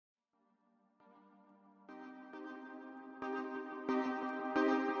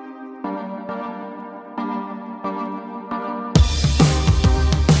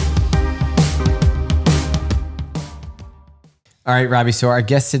All right, Robbie. So our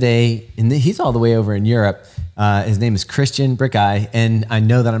guest today, and he's all the way over in Europe. His name is Christian Brecheis, and I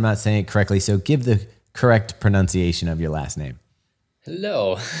know that I'm not saying it correctly. So give the correct pronunciation of your last name.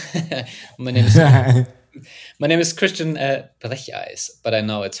 Hello, my name is my name is Christian Brecheis, but I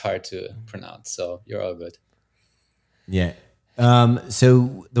know it's hard to pronounce, so you're all good. Yeah.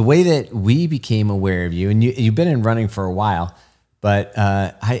 So the way that we became aware of you, and you've been in running for a while, but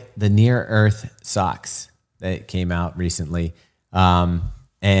the Near Earth socks that came out recently,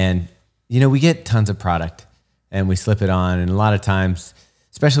 and we get tons of product, and we slip it on, and a lot of times,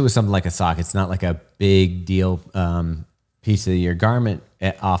 especially with something like a sock, it's not like a big deal piece of your garment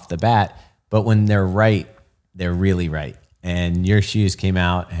off the bat, but when they're right, they're really right. And your shoes came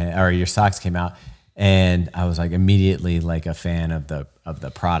out, or your socks came out, and I was like immediately like a fan of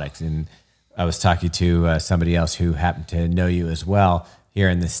the product. And I was talking to somebody else who happened to know you as well here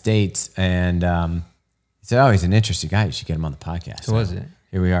in the States, and he said, "Oh, he's an interesting guy. You should get him on the podcast." Who was it?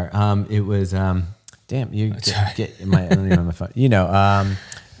 Here we are. It was damn. You get my. I don't even have my phone.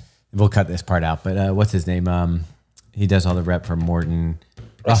 We'll cut this part out. But what's his name? He does all the rep for Morton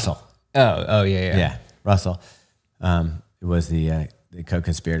Russell. Oh, yeah. Russell. It was the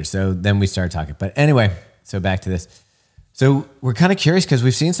co-conspirator. So then we started talking. But anyway, so back to this. So we're kind of curious because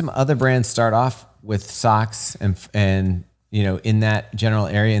we've seen some other brands start off with socks and in that general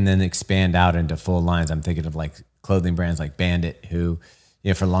area and then expand out into full lines. I'm thinking of like clothing brands like Bandit, who,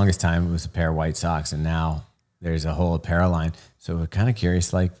 for the longest time it was a pair of white socks, and now there's a whole apparel line. So we're kind of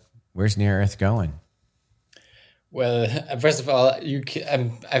curious, like, where's Near Earth going? Well, first of all,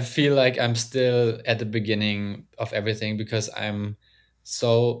 I feel like I'm still at the beginning of everything because I'm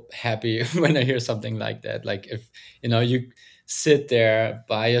so happy when I hear something like that. Like if you sit there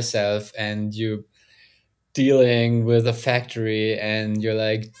by yourself and you dealing with a factory and you're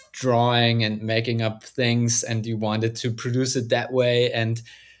like drawing and making up things and you wanted to produce it that way, and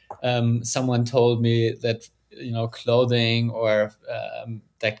someone told me that clothing or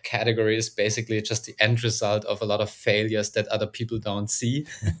that category is basically just the end result of a lot of failures that other people don't see.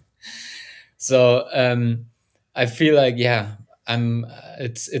 So I feel like I'm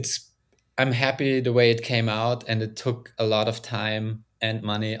happy the way it came out, and it took a lot of time and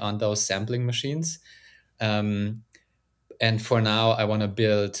money on those sampling machines. And for now, I want to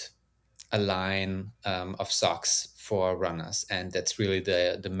build a line of socks for runners, and that's really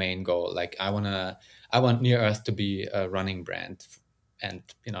the main goal. Like I want Near Earth to be a running brand, and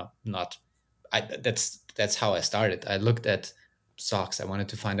that's how I started. I looked at socks. I wanted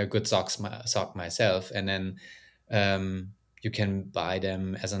to find a good sock myself, and then you can buy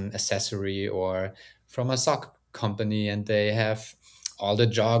them as an accessory or from a sock company, and they have all the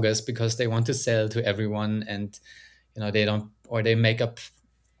joggers because they want to sell to everyone, and they don't, or they make up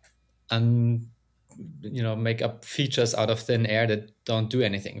features out of thin air that don't do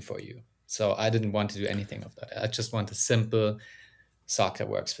anything for you. So I didn't want to do anything of that. I just want a simple sock that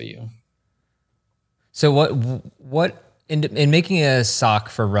works for you. So what in making a sock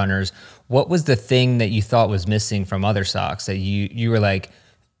for runners, what was the thing that you thought was missing from other socks that you were like,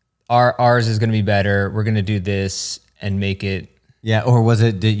 ours is going to be better, we're going to do this and make it? Yeah, or was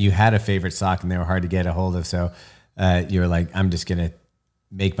it that you had a favorite sock and they were hard to get a hold of, so you were like, I'm just going to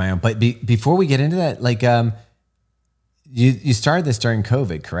make my own. But before we get into that, like you started this during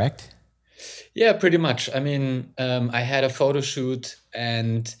COVID, correct? Yeah, pretty much. I mean, I had a photo shoot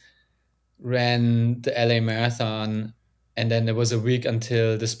and ran the LA Marathon, and then there was a week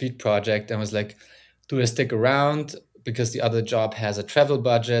until the speed project, and I was like, do I stick around because the other job has a travel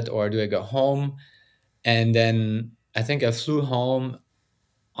budget, or do I go home? And then I think I flew home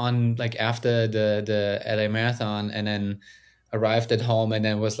on like after the LA Marathon, and then arrived at home, and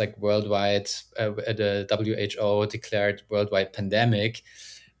then was like worldwide, the WHO declared worldwide pandemic.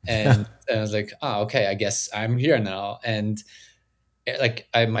 And I was like, oh, okay, I guess I'm here now. And like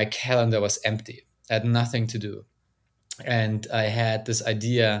my calendar was empty. I had nothing to do. And I had this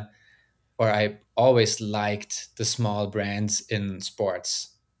idea, or I always liked the small brands in sports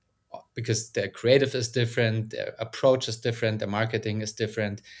because their creative is different, their approach is different, their marketing is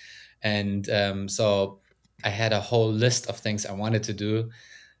different. And so I had a whole list of things I wanted to do.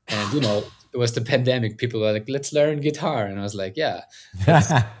 And, it was the pandemic. People were like, let's learn guitar. And I was like, yeah,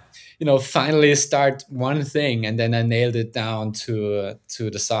 finally start one thing. And then I nailed it down to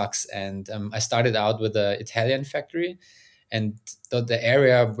the socks. And I started out with an Italian factory. And the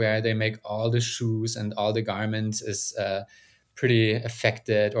area where they make all the shoes and all the garments is pretty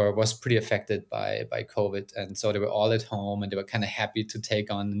affected, or was pretty affected by COVID. And so they were all at home, and they were kind of happy to take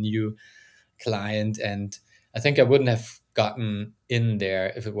on a new client. And I think I wouldn't have gotten in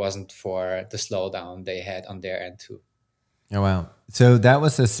there if it wasn't for the slowdown they had on their end too. Oh, wow. So that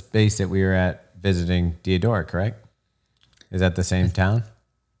was the space that we were at visiting Diodora, correct? Is that the same town?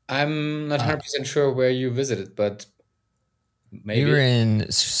 I'm not 100% sure where you visited, but We were maybe.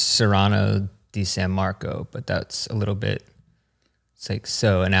 in Serrano di San Marco, but that's a little bit, it's like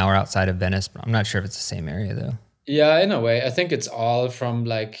an hour outside of Venice, but I'm not sure if it's the same area though. Yeah, in a way. I think it's all from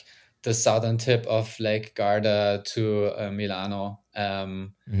like the southern tip of Lake Garda to Milano. I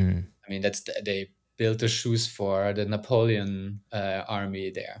mean, they built the shoes for the Napoleon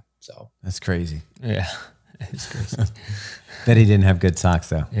army there. So That's crazy. Yeah, it's crazy. Bet he didn't have good socks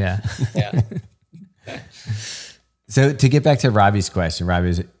though. Yeah. yeah. So to get back to Robbie's question,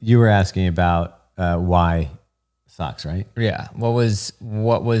 Robbie, you were asking about why socks, right? Yeah. What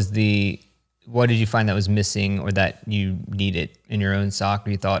did you find that was missing or that you needed in your own sock,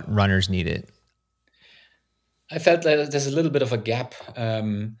 or you thought runners needed? I felt like there's a little bit of a gap.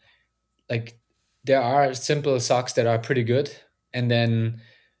 Like there are simple socks that are pretty good, and then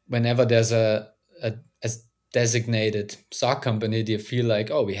whenever there's a designated sock company, they feel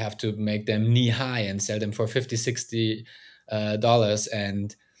like, oh, we have to make them knee high and sell them for 50, 60 dollars.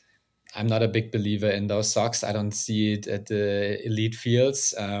 And I'm not a big believer in those socks. I don't see it at the elite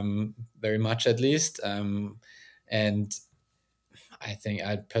fields, very much at least. And I think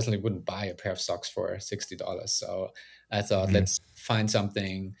I personally wouldn't buy a pair of socks for $60. So I thought, let's find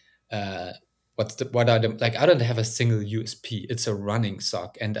something. What are the, like, I don't have a single USP. It's a running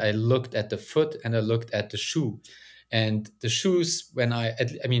sock. And I looked at the foot and I looked at the shoe. And the shoes, I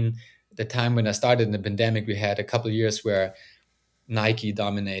mean, the time when I started in the pandemic, we had a couple of years where Nike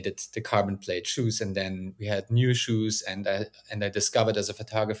dominated the carbon plate shoes. And then we had new shoes. And I discovered as a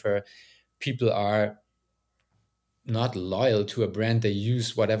photographer, people are not loyal to a brand. They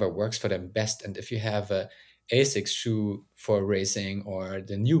use whatever works for them best. And if you have a Asics shoe for racing or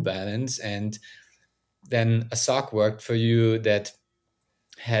the New Balance, and then a sock worked for you that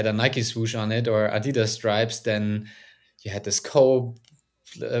had a Nike swoosh on it or Adidas stripes, then you had this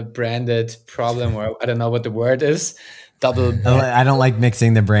co-branded problem, or I don't know what the word is. Double. I don't like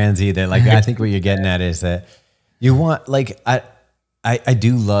mixing the brands either. Like I think what you're getting at is that you want like I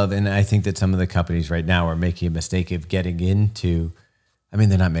do love, and I think that some of the companies right now are making a mistake of getting into, I mean,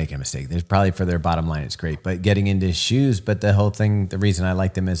 they're not making a mistake. There's probably for their bottom line, it's great, but getting into shoes. But the whole thing, the reason I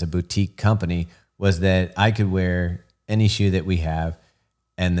like them as a boutique company was that I could wear any shoe that we have,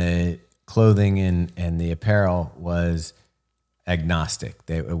 and the clothing and the apparel was agnostic.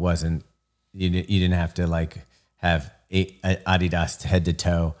 It wasn't, you didn't have to like have Adidas head to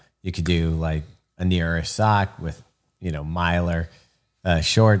toe. You could do like a near sock with, miler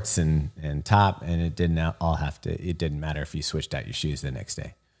shorts and top, and it didn't all have to, it didn't matter if you switched out your shoes the next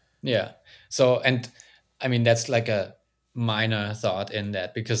day. Yeah. So, and I mean, that's like a minor thought in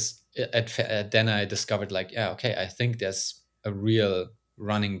that, because then I discovered like, yeah, okay, I think there's a real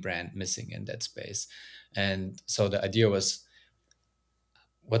running brand missing in that space. And so the idea was,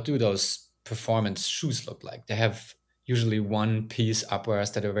 what do those performance shoes look like? They have usually one piece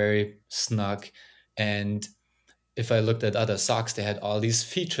uppers that are very snug. And if I looked at other socks, they had all these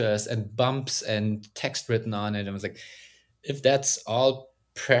features and bumps and text written on it. I was like, if that's all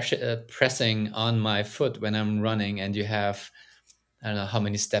pressing on my foot when I'm running, and you have, I don't know how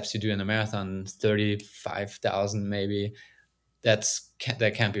many steps you do in a marathon, 35,000 maybe, that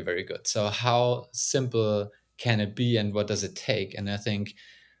can't be very good. So how simple can it be, and what does it take? And I think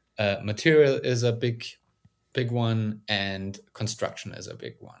material is a big one, and construction is a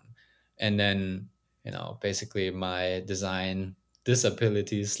big one. And then, basically my design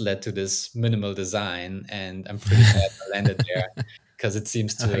disabilities led to this minimal design, and I'm pretty glad I landed there, because it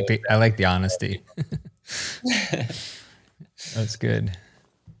seems to. I like the honesty. That's good.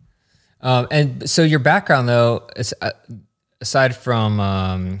 And so your background, though, is, aside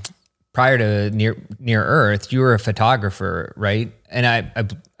from prior to near Earth, you were a photographer, right? And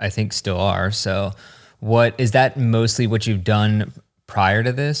I think still are. So, what is that mostly what you've done prior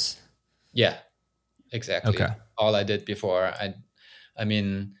to this? Yeah, exactly. Okay. All I did before. I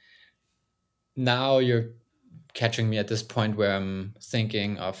mean, now you're catching me at this point where I'm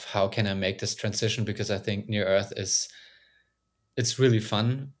thinking of how can I make this transition, because I think near Earth it's really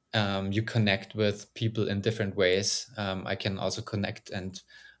fun. You connect with people in different ways. I can also connect and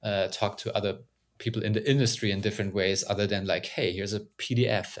talk to other people in the industry in different ways, other than like, hey, here's a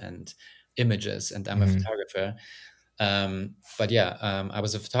PDF and images, and I'm a photographer. But yeah, I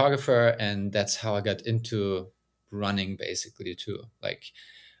was a photographer, and that's how I got into running, basically, too. Like,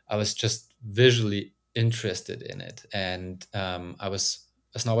 I was just visually interested in it, and I was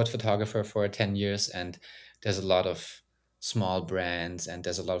a snowboard photographer for 10 years, and there's a lot of small brands, and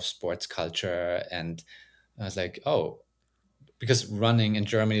there's a lot of sports culture, and I was like, oh, because running in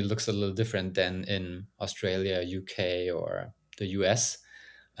Germany looks a little different than in Australia, UK, or the US.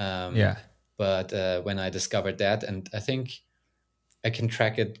 Yeah. But when I discovered that, and I think I can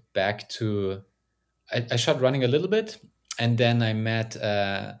track it back to, I shot running a little bit, and then I met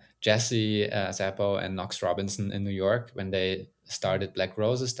Jesse Zappo and Knox Robinson in New York when they started Black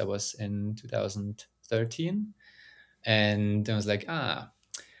Roses. That was in 2013. And I was like,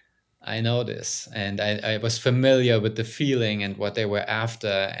 I know this. And I was familiar with the feeling and what they were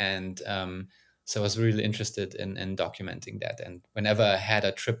after. And so I was really interested in documenting that. And whenever I had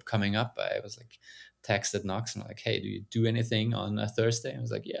a trip coming up, I was like, texted Knox and like, hey, do you do anything on a Thursday? I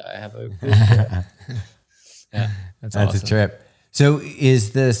was like, yeah, I have a group. Yeah, That's awesome. a trip. So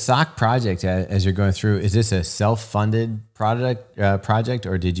is the sock project, as you're going through, is this a self-funded project,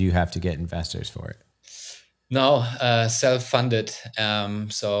 or did you have to get investors for it? No, self-funded.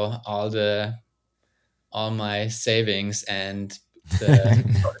 So all my savings and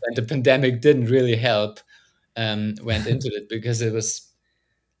the pandemic didn't really help, went into it because it was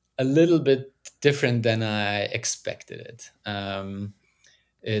a little bit different than I expected it.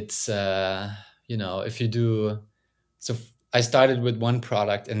 It's if you do, so I started with one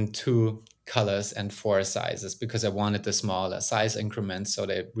product in 2 colors and 4 sizes because I wanted the smaller size increments so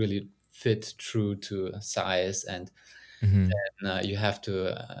they really fit true to size, and you have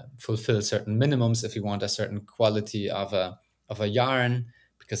to fulfill certain minimums if you want a certain quality of a yarn,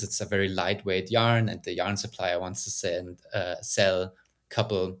 because it's a very lightweight yarn and the yarn supplier wants to sell a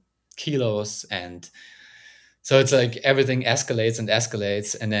couple kilos. And so it's like everything escalates and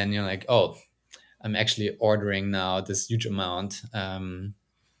escalates, and then you're like, oh, I'm actually ordering now this huge amount.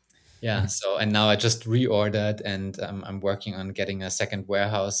 So, and now I just reordered, and I'm working on getting a second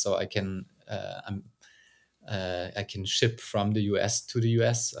warehouse so I can ship from the US to the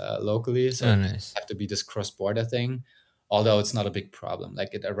US locally. So it doesn't have to be this cross-border thing, although it's not a big problem.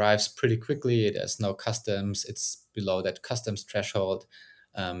 Like, it arrives pretty quickly. There's no customs. It's below that customs threshold.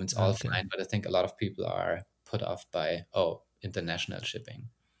 It's all fine. But I think a lot of people are put off by, international shipping.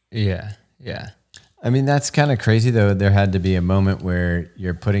 Yeah. Yeah. I mean, that's kind of crazy, though. There had to be a moment where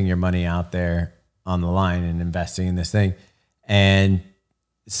you're putting your money out there on the line and investing in this thing. And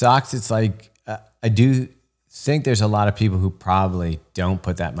socks, it's like, I do think there's a lot of people who probably don't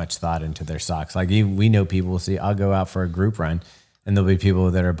put that much thought into their socks. Like, we know people will see, I'll go out for a group run and there'll be people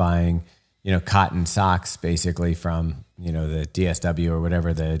that are buying, cotton socks basically from, the DSW or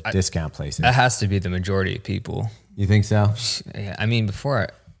whatever the discount place is. That has to be the majority of people. You think so? Yeah. I mean,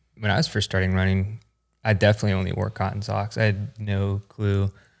 when I was first starting running, I definitely only wore cotton socks. I had no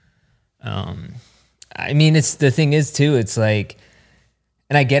clue. I mean, the thing is too, it's like,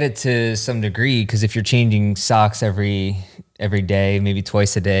 and I get it to some degree, because if you're changing socks every day, maybe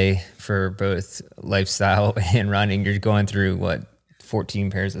twice a day for both lifestyle and running, you're going through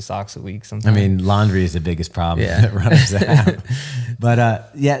 14 pairs of socks a week sometimes. I mean, laundry is the biggest problem that runners have.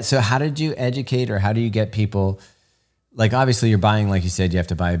 But so how did you educate, or how do you get people? Like, obviously you're buying, like you said, you have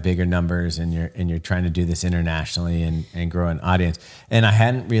to buy bigger numbers, and you're trying to do this internationally and grow an audience. And I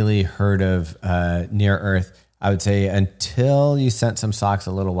hadn't really heard of Near Earth, I would say, until you sent some socks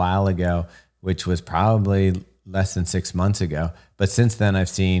a little while ago, which was probably less than 6 months ago. But since then I've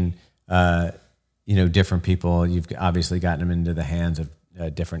seen, different people. You've obviously gotten them into the hands of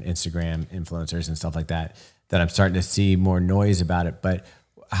different Instagram influencers and stuff like that I'm starting to see more noise about it. But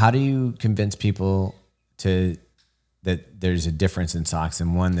how do you convince people that there's a difference in socks,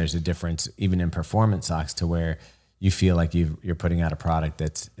 and there's a difference even in performance socks, to where you feel like you're putting out a product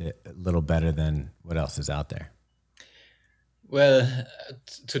that's a little better than what else is out there? Well,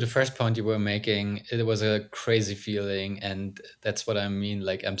 to the first point you were making, it was a crazy feeling, and that's what I mean.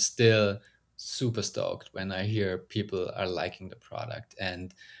 Like, I'm still super stoked when I hear people are liking the product,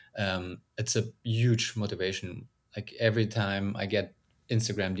 and it's a huge motivation. Like, every time I get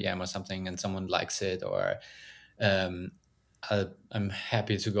Instagram DM or something and someone likes it, or I'm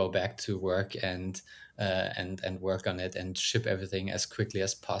happy to go back to work and work on it and ship everything as quickly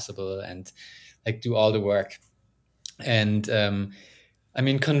as possible and like do all the work. And I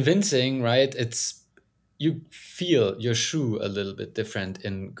mean, convincing, right? You feel your shoe a little bit different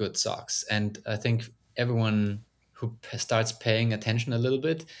in good socks. And I think everyone who starts paying attention a little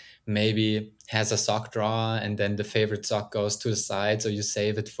bit maybe has a sock drawer, and then the favorite sock goes to the side, so you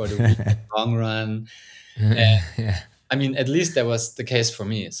save it for the week long run. Yeah. I mean, at least that was the case for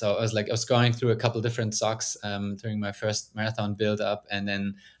me. So I was going through a couple different socks during my first marathon build up, and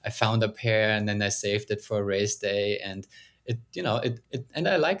then I found a pair, and then I saved it for a race day. And and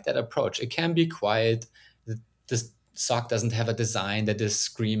I like that approach. It can be quiet. This sock doesn't have a design that is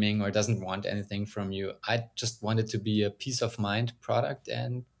screaming or doesn't want anything from you. I just want it to be a peace of mind product,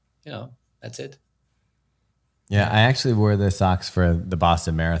 and that's it. Yeah, I actually wore the socks for the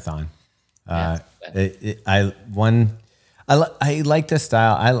Boston Marathon. Yeah, I like the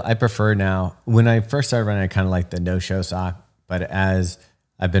style. I prefer now. When I first started running, I kind of liked the no-show sock, but as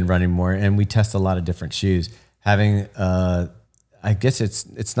I've been running more, and we test a lot of different shoes, having I guess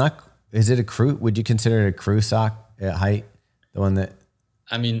it's not. Is it a crew? Would you consider it a crew sock at height? The one that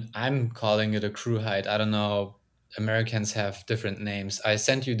I mean, I'm calling it a crew height. I don't know. Americans have different names. I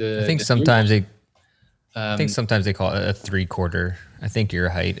sent you the. I think the sometimes new- sometimes they call it a 3/4. I think your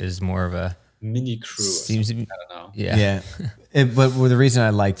height is more of a mini crew. seems to be, I don't know. yeah. But the reason I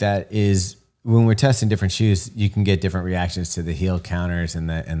like that is when we're testing different shoes, you can get different reactions to the heel counters and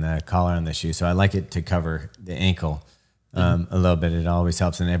the collar on the shoe. So I like it to cover the ankle a little bit. It always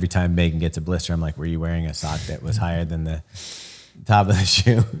helps. And every time Megan gets a blister, I'm like, "Were you wearing a sock that was higher than the top of the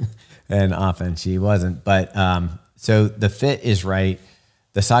shoe?" And often she wasn't. But so the fit is right,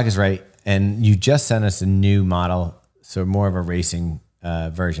 the sock is right, and you just sent us a new model, so more of a racing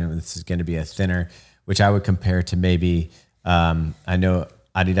version. This is going to be a thinner, which I would compare to maybe. I know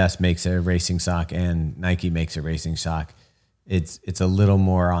Adidas makes a racing sock and Nike makes a racing sock. It's a little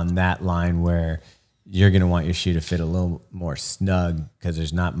more on that line where you're going to want your shoe to fit a little more snug because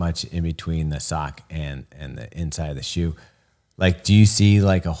there's not much in between the sock and the inside of the shoe. Like, do you see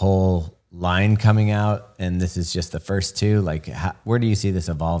like a whole line coming out and this is just the first two? Like, where do you see this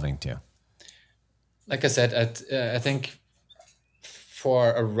evolving to? Like I said, I think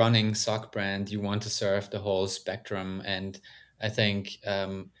for a running sock brand, you want to serve the whole spectrum. And I think,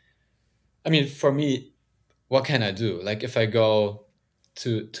 I mean, for me, what can I do? Like if I go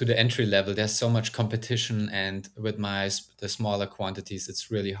to the entry level, there's so much competition, and with the smaller quantities,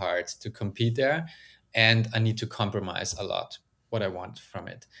 it's really hard to compete there, and I need to compromise a lot what I want from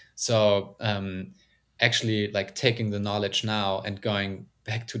it. So actually, like taking the knowledge now and going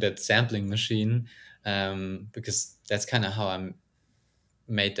back to that sampling machine, because that's kind of how I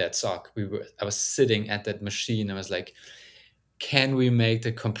made that sock. I was sitting at that machine. I was like, can we make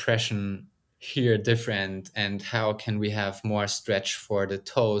the compression here different, and how can we have more stretch for the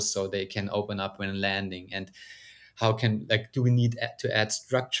toes so they can open up when landing, and how can, like, do we need to add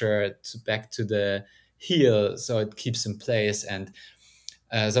structure back to the heel so it keeps in place? And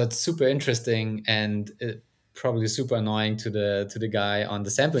so it's super interesting, and probably super annoying to the guy on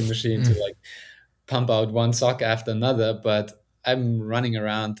the sampling machine to like pump out one sock after another, but I'm running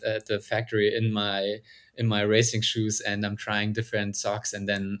around at the factory in my racing shoes, and I'm trying different socks. And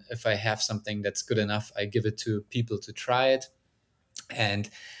then if I have something that's good enough, I give it to people to try it. And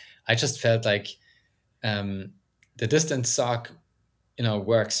I just felt like the distance sock,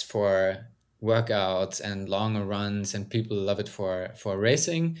 works for workouts and longer runs, and people love it for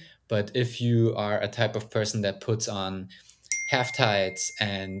racing. But if you are a type of person that puts on half tights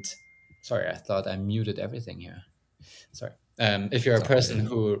and sorry, I thought I muted everything here. Sorry. If you're a person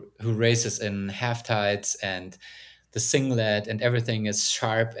who races in half tights and the singlet and everything is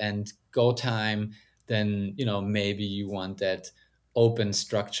sharp and go time, then maybe you want that open,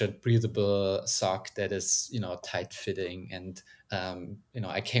 structured, breathable sock that is tight fitting. And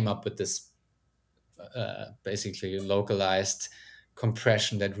I came up with this basically localized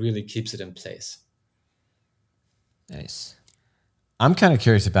compression that really keeps it in place. Nice. I'm kind of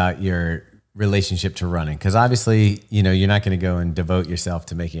curious about your relationship to running, because obviously, you're not going to go and devote yourself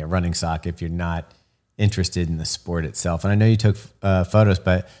to making a running sock if you're not interested in the sport itself. And I know you took photos,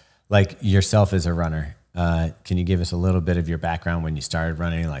 but like yourself as a runner, can you give us a little bit of your background when you started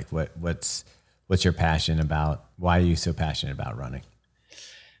running? Like what's your passion about? Why are you so passionate about running?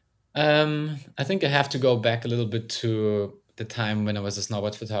 I think I have to go back a little bit to the time when I was a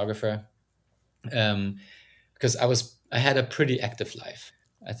snowboard photographer, because I had a pretty active life.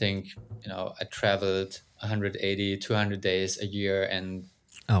 I think, I traveled 180, 200 days a year, and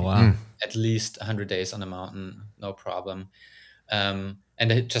Oh, wow. at least 100 days on a mountain, no problem. And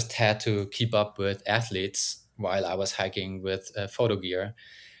I just had to keep up with athletes while I was hiking with photo gear.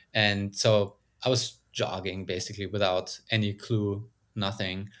 And so I was jogging basically without any clue,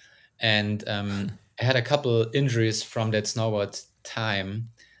 nothing. And I had a couple injuries from that snowboard time.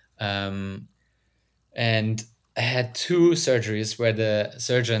 And I had 2 surgeries where the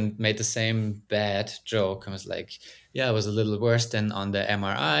surgeon made the same bad joke. I was like, yeah, it was a little worse than on the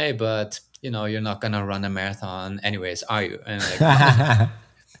MRI, but you're not going to run a marathon anyways, are you? And I'm like,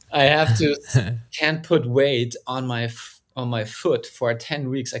 I can't put weight on my foot for 10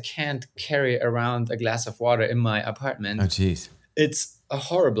 weeks. I can't carry around a glass of water in my apartment. Oh, geez. It's a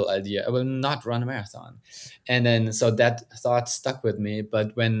horrible idea. I will not run a marathon. And then so that thought stuck with me.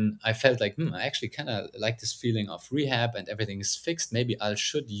 But when I felt like, I actually kind of like this feeling of rehab and everything is fixed, maybe I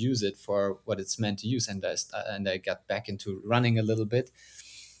should use it for what it's meant to use. And I got back into running a little bit.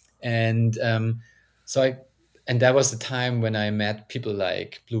 And and that was the time when I met people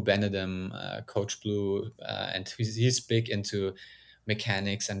like Blue Benedum, Coach Blue, and he's big into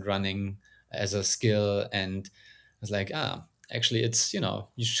mechanics and running as a skill. And I was like, actually, it's,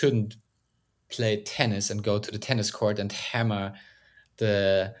 you shouldn't play tennis and go to the tennis court and hammer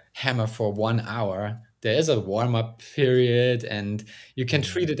for 1 hour. There is a warm-up period, and you can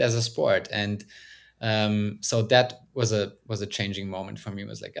treat it as a sport. And so that was a changing moment for me. It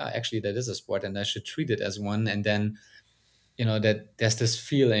was like, actually, that is a sport, and I should treat it as one. And then, that there's this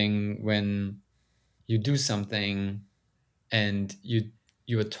feeling when you do something and you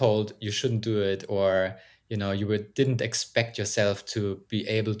were told you shouldn't do it, or didn't expect yourself to be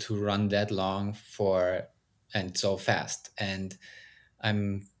able to run that long and so fast. And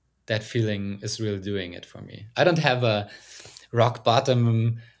that feeling is really doing it for me. I don't have a rock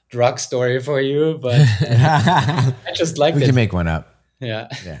bottom drug story for you, but I just like we it. can make one up. Yeah.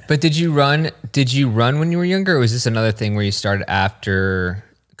 But did you run when you were younger, or was this another thing where you started after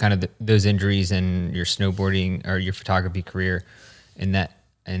kind of those injuries and your snowboarding or your photography career in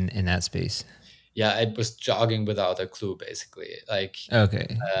that space? Yeah, I was jogging without a clue, basically. Like,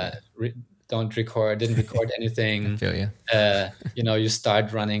 okay. Didn't record anything. I feel you. You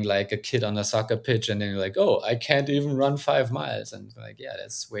start running like a kid on a soccer pitch, and then you're like, oh, I can't even run 5 miles. And like, yeah,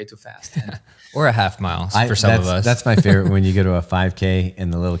 that's way too fast. Or a half mile for some of us. That's my favorite, when you go to a 5K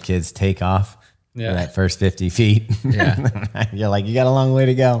and the little kids take off for that first 50 feet. Yeah. You're like, you got a long way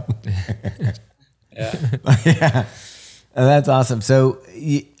to go. Yeah. Yeah. That's awesome. So,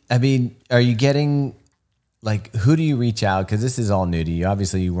 I mean, are you getting, like, who do you reach out? Because this is all new to you.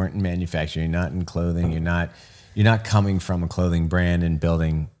 Obviously, you weren't in manufacturing. You're not in clothing. You're not coming from a clothing brand and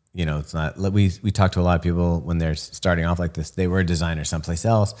building. It's not. We talk to a lot of people when they're starting off like this. They were a designer someplace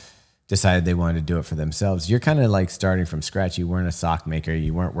else, decided they wanted to do it for themselves. You're kind of like starting from scratch. You weren't a sock maker.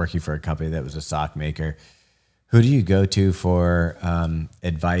 You weren't working for a company that was a sock maker. Who do you go to for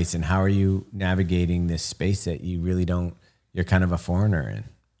advice, and how are you navigating this space that you really don't? You're kind of a foreigner in.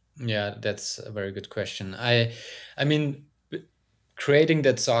 Yeah, that's a very good question. I mean, creating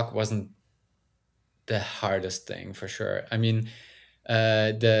that sock wasn't the hardest thing, for sure. I mean,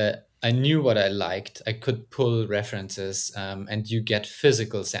 I knew what I liked. I could pull references, and you get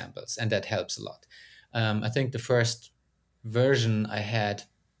physical samples, and that helps a lot. I think the first version, I had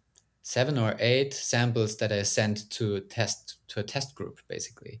 7 or 8 samples that I sent to a test group,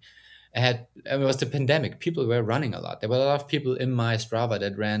 basically. It was the pandemic. People were running a lot. There were a lot of people in my Strava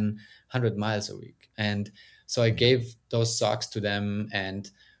that ran 100 miles a week. And so I gave those socks to them.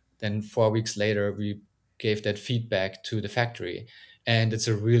 And then 4 weeks later, we gave that feedback to the factory. And it's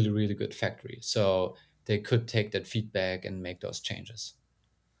a really, really good factory. So they could take that feedback and make those changes.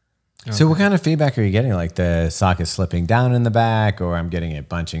 Okay. So what kind of feedback are you getting? Like, the sock is slipping down in the back, or I'm getting it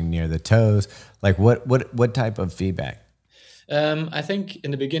bunching near the toes? Like, what type of feedback? I think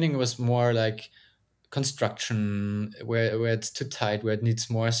in the beginning it was more like construction, where it's too tight, where it needs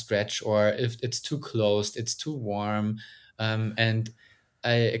more stretch, or if it's too closed, it's too warm. And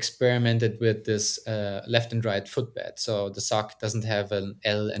I experimented with this left and right footbed. So the sock doesn't have an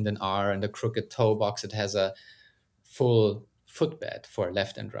L and an R and a crooked toe box. It has a full footbed for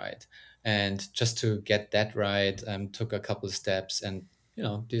left and right. And just to get that right, took a couple of steps, and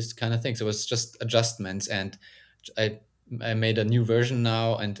these kind of things. It was just adjustments, and I made a new version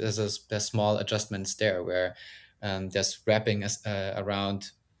now, and there's small adjustments there where there's wrapping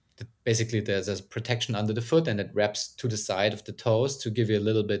around. Basically, there's a protection under the foot, and it wraps to the side of the toes to give you a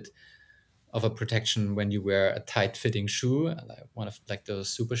little bit of a protection when you wear a tight-fitting shoe, like one of like those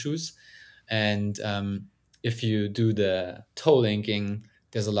super shoes. And if you do the toe linking,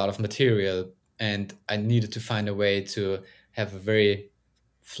 there's a lot of material, and I needed to find a way to have a very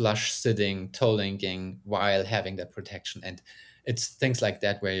flush sitting toe linking while having that protection. And it's things like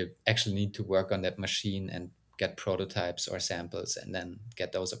that where you actually need to work on that machine and get prototypes or samples and then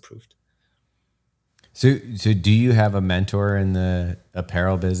get those approved. So do you have a mentor in the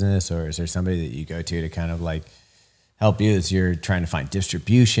apparel business, or is there somebody that you go to kind of like help you as you're trying to find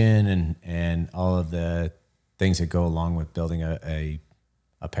distribution and all of the things that go along with building a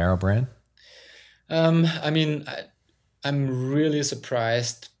apparel brand? I mean, I'm really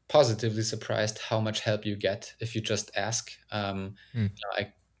positively surprised how much help you get if you just ask.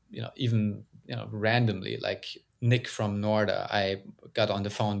 Even randomly, like Nick from Norda, I got on the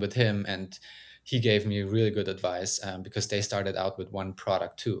phone with him, and he gave me really good advice, because they started out with one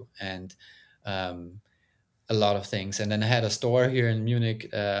product too, and a lot of things. And then I had a store here in Munich,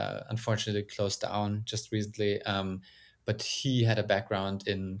 unfortunately closed down just recently. But he had a background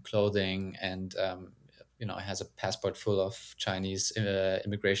in clothing, and has a passport full of Chinese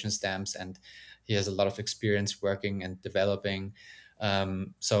immigration stamps, and he has a lot of experience working and developing.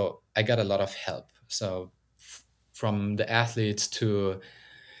 So I got a lot of help. So from the athletes to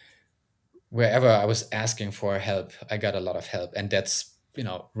wherever I was asking for help, I got a lot of help. And that's,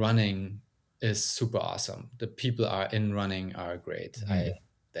 running is super awesome. The people are in running are great.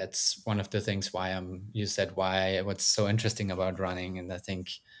 That's one of the things why you said what's so interesting about running. And I think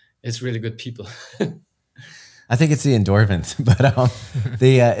it's really good people. I think it's the endorphins, but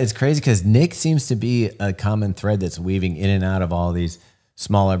it's crazy because Nick seems to be a common thread that's weaving in and out of all these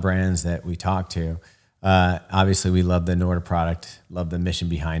smaller brands that we talk to. Obviously, we love the Norda product, love the mission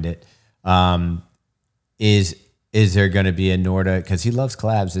behind it. Is there going to be a Norda, because he loves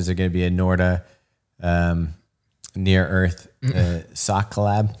collabs? Is there going to be a Norda Near Earth sock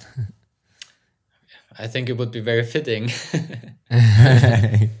collab? I think it would be very fitting.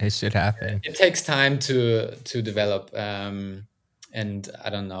 It should happen. It takes time to develop, and I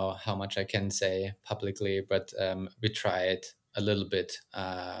don't know how much I can say publicly, but we tried a little bit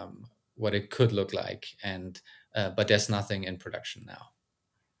what it could look like, and but there's nothing in production now.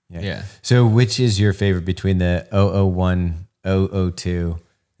 Yeah. So which is your favorite between the 001, 002,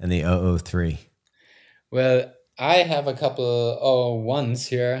 and the 003? Well, I have a couple 001s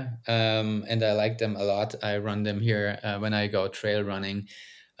here, and I like them a lot. I run them here when I go trail running.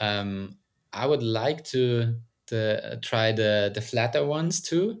 I would like to try the flatter ones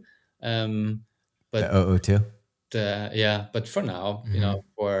too. But The 002? But for now,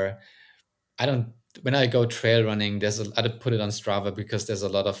 when I go trail running, I don't put it on Strava because there's a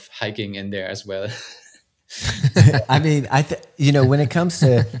lot of hiking in there as well. I mean, when it comes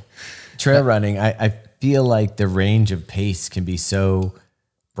to trail running, I feel like the range of pace can be so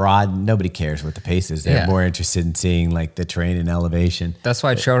broad. Nobody cares what the pace is. They're more interested in seeing like the terrain and elevation. That's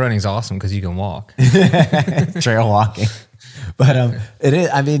why trail running is awesome, because you can walk. Trail walking. But it is.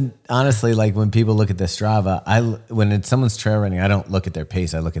 I mean, honestly, like when people look at the Strava, when someone's trail running, I don't look at their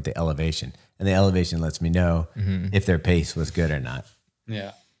pace. I look at the elevation, and the elevation lets me know if their pace was good or not.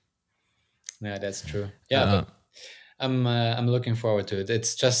 Yeah, that's true. Yeah, but I'm looking forward to it.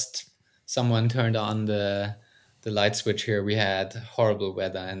 It's just someone turned on the light switch here. We had horrible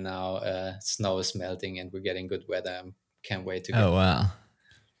weather, and now snow is melting, and we're getting good weather. I can't wait to get. Oh wow.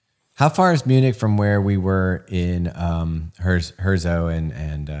 How far is Munich from where we were in Herzog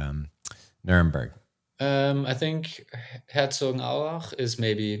and Nuremberg? I think Herzogenaurach is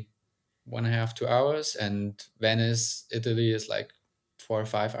maybe 1.5, 2 hours, and Venice, Italy, is like 4 or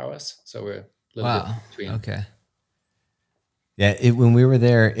 5 hours. So we're a little bit between. Okay. Yeah, when we were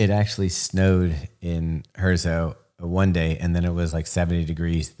there, it actually snowed in Herzog one day, and then it was like 70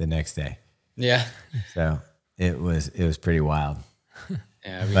 degrees the next day. Yeah. So it was pretty wild.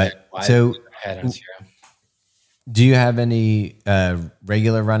 Yeah, but so patterns here. Do you have any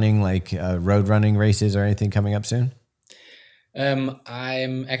regular running, like road running races or anything coming up soon?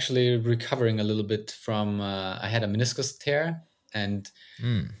 I'm actually recovering a little bit from. I had a meniscus tear, and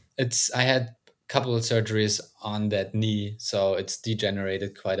I had a couple of surgeries on that knee, so it's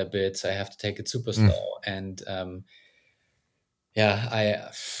degenerated quite a bit. So I have to take it super slow, and I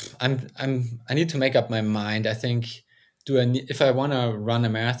need to make up my mind. I think. If I want to run a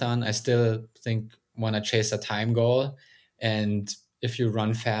marathon, I still want to chase a time goal. And if you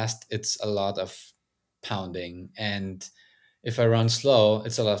run fast, it's a lot of pounding. And if I run slow,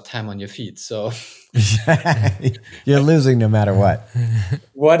 it's a lot of time on your feet. So you're losing no matter what.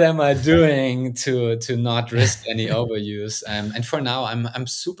 What am I doing to not risk any overuse? And for now, I'm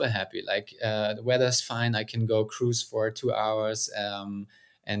super happy. Like the weather's fine. I can go cruise for 2 hours. And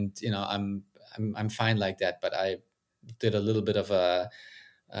I'm fine like that. But I did a little bit of a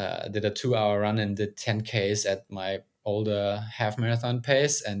 2-hour run and did 10Ks at my older half marathon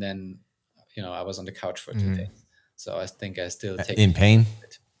pace, and then I was on the couch for 2 days. So I think I still take in pain.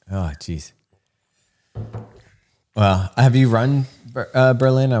 Oh, geez. Well, have you run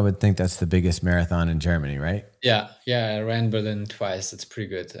Berlin? I would think that's the biggest marathon in Germany, right? Yeah. I ran Berlin twice. It's pretty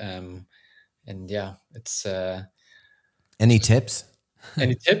good. And yeah, it's. Any tips?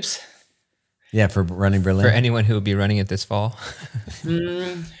 Any tips? Yeah, for running Berlin. For anyone who would be running it this fall.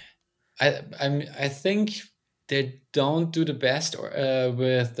 I think they don't do the best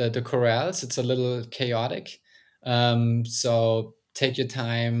with the corrals. It's a little chaotic. So take your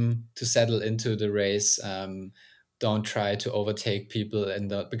time to settle into the race. don't try to overtake people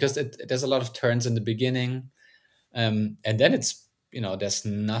because there's a lot of turns in the beginning, and then it's, there's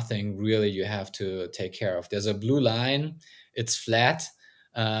nothing really you have to take care of. There's a blue line, it's flat.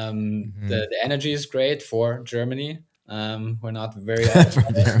 The energy is great for Germany. We're not very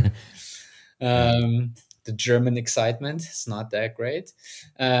the German excitement is not that great,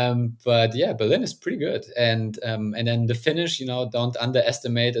 but yeah, Berlin is pretty good. And then the finish, don't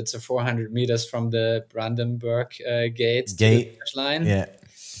underestimate. It's a 400 meters from the Brandenburg gate to the finish line. Yeah.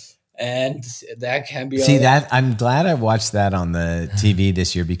 And that can be I'm glad I watched that on the TV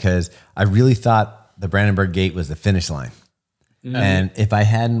this year, because I really thought the Brandenburg Gate was the finish line. And if I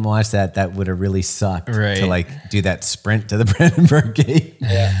hadn't watched that, that would have really sucked to like do that sprint to the Brandenburg Gate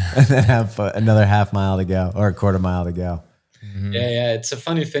and then have another half mile to go or a quarter mile to go. Yeah, it's a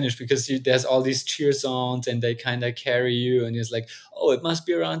funny finish because there's all these cheer zones and they kind of carry you, and it's like, oh, it must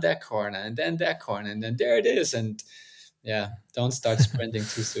be around that corner and then that corner and then there it is. And yeah, don't start sprinting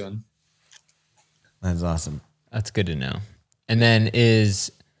too soon. That's awesome. That's good to know. And then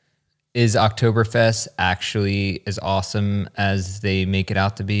is Oktoberfest actually as awesome as they make it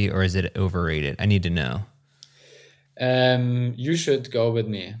out to be, or is it overrated? I need to know. You should go with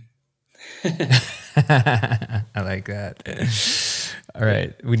me. I like that. All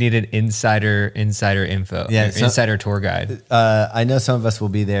right. We need an insider info. Yeah, insider tour guide. I know some of us will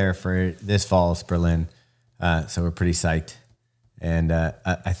be there for this fall's Berlin. So we're pretty psyched. And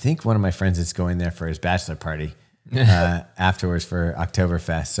I think one of my friends is going there for his bachelor party afterwards for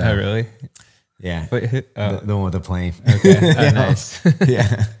Oktoberfest. So, oh, really? Yeah. Wait, the one with the plane. Okay. Oh, nice.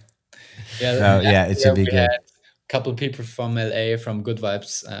 Yeah. Yeah. So, it should be good. Had a couple of people from LA, from Good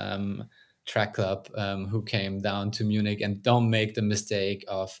Vibes Track Club, who came down to Munich. And don't make the mistake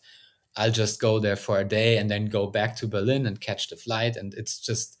of, I'll just go there for a day and then go back to Berlin and catch the flight. And it's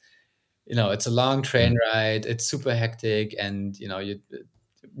just, it's a long train ride. It's super hectic, and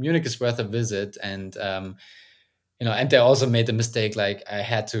Munich is worth a visit. And and they also made the mistake, like I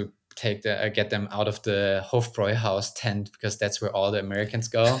had to get them out of the Hofbräuhaus tent because that's where all the Americans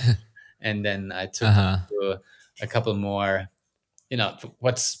go. And then I took them to a couple more,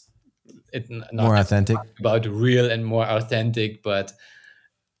 what's it not more authentic, about real and more authentic, but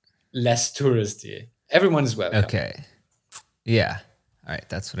less touristy. Everyone is welcome. Okay. Yeah. All right,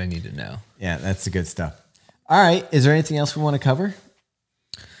 that's what I need to know. Yeah, that's the good stuff. All right, is there anything else we want to cover?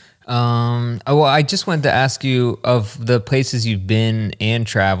 Well, I just wanted to ask you, of the places you've been and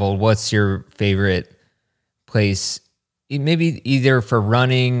traveled, what's your favorite place? Maybe either for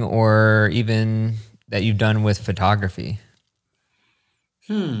running or even that you've done with photography.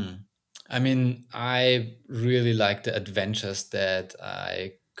 I mean, I really like the adventures that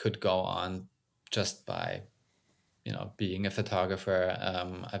I could go on just by being a photographer.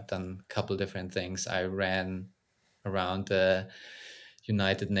 I've done a couple different things. I ran around the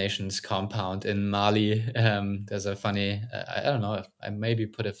United Nations compound in Mali. There's a funny, I don't know, if I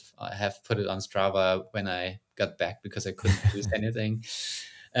maybe I have put it on Strava when I got back because I couldn't use anything.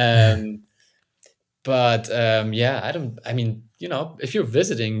 But if you're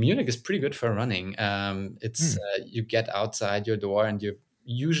visiting, Munich is pretty good for running. It's you get outside your door and you're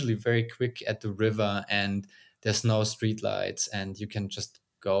usually very quick at the river, and there's no street lights, and you can just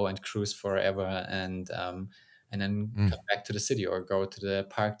go and cruise forever, and then come back to the city or go to the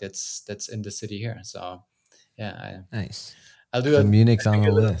park that's in the city here. So yeah, nice. I'll do it. Munich's on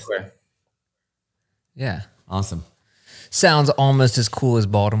the list. Tour. Yeah, awesome. Sounds almost as cool as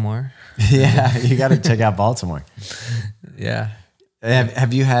Baltimore. Yeah, you got to check out Baltimore. Yeah.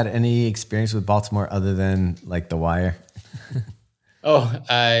 Have you had any experience with Baltimore other than like The Wire? Oh,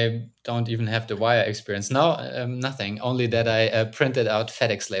 I don't even have The Wire experience. No, nothing. Only that I printed out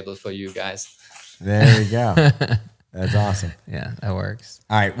FedEx label for you guys. There we go. That's awesome. Yeah, that works.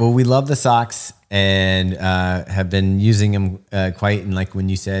 All right. Well, we love the socks and have been using them quite. And like when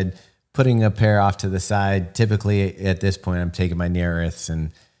you said, putting a pair off to the side, typically at this point, I'm taking my near earths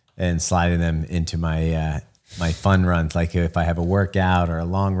and sliding them into my my fun runs. Like if I have a workout or a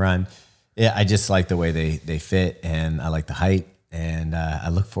long run, I just like the way they fit, and I like the height, and I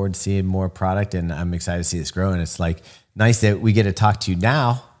look forward to seeing more product, and I'm excited to see this grow. And it's like nice that we get to talk to you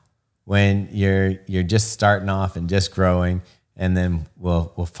now when you're just starting off and just growing, and then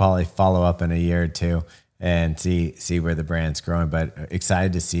we'll probably follow up in a year or two and see where the brand's growing. But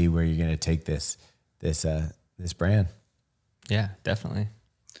excited to see where you're going to take this brand. Yeah, definitely.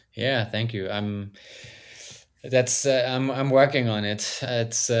 Yeah, thank you. I'm working on it.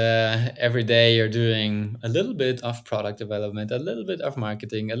 It's every day you're doing a little bit of product development, a little bit of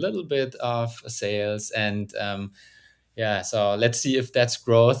marketing, a little bit of sales, and yeah, so let's see if that's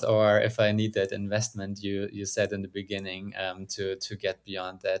growth or if I need that investment you said in the beginning to get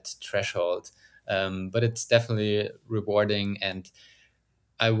beyond that threshold. But it's definitely rewarding, and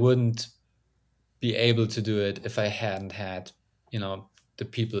I wouldn't be able to do it if I hadn't had, the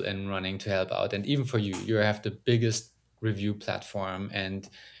people in running to help out. And even for you have the biggest review platform, and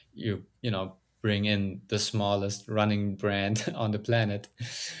you bring in the smallest running brand on the planet.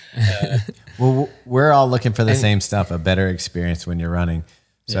 Well, we're all looking for the same stuff, a better experience when you're running.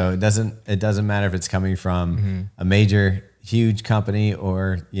 So Yeah. it doesn't matter if it's coming from a major, huge company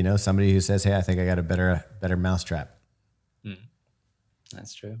or, somebody who says, hey, I think I got a better mousetrap.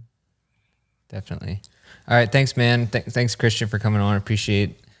 That's true. Definitely. All right. Thanks, man. Thanks, Christian, for coming on. Appreciate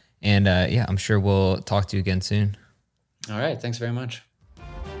it. And yeah, I'm sure we'll talk to you again soon. All right. Thanks very much.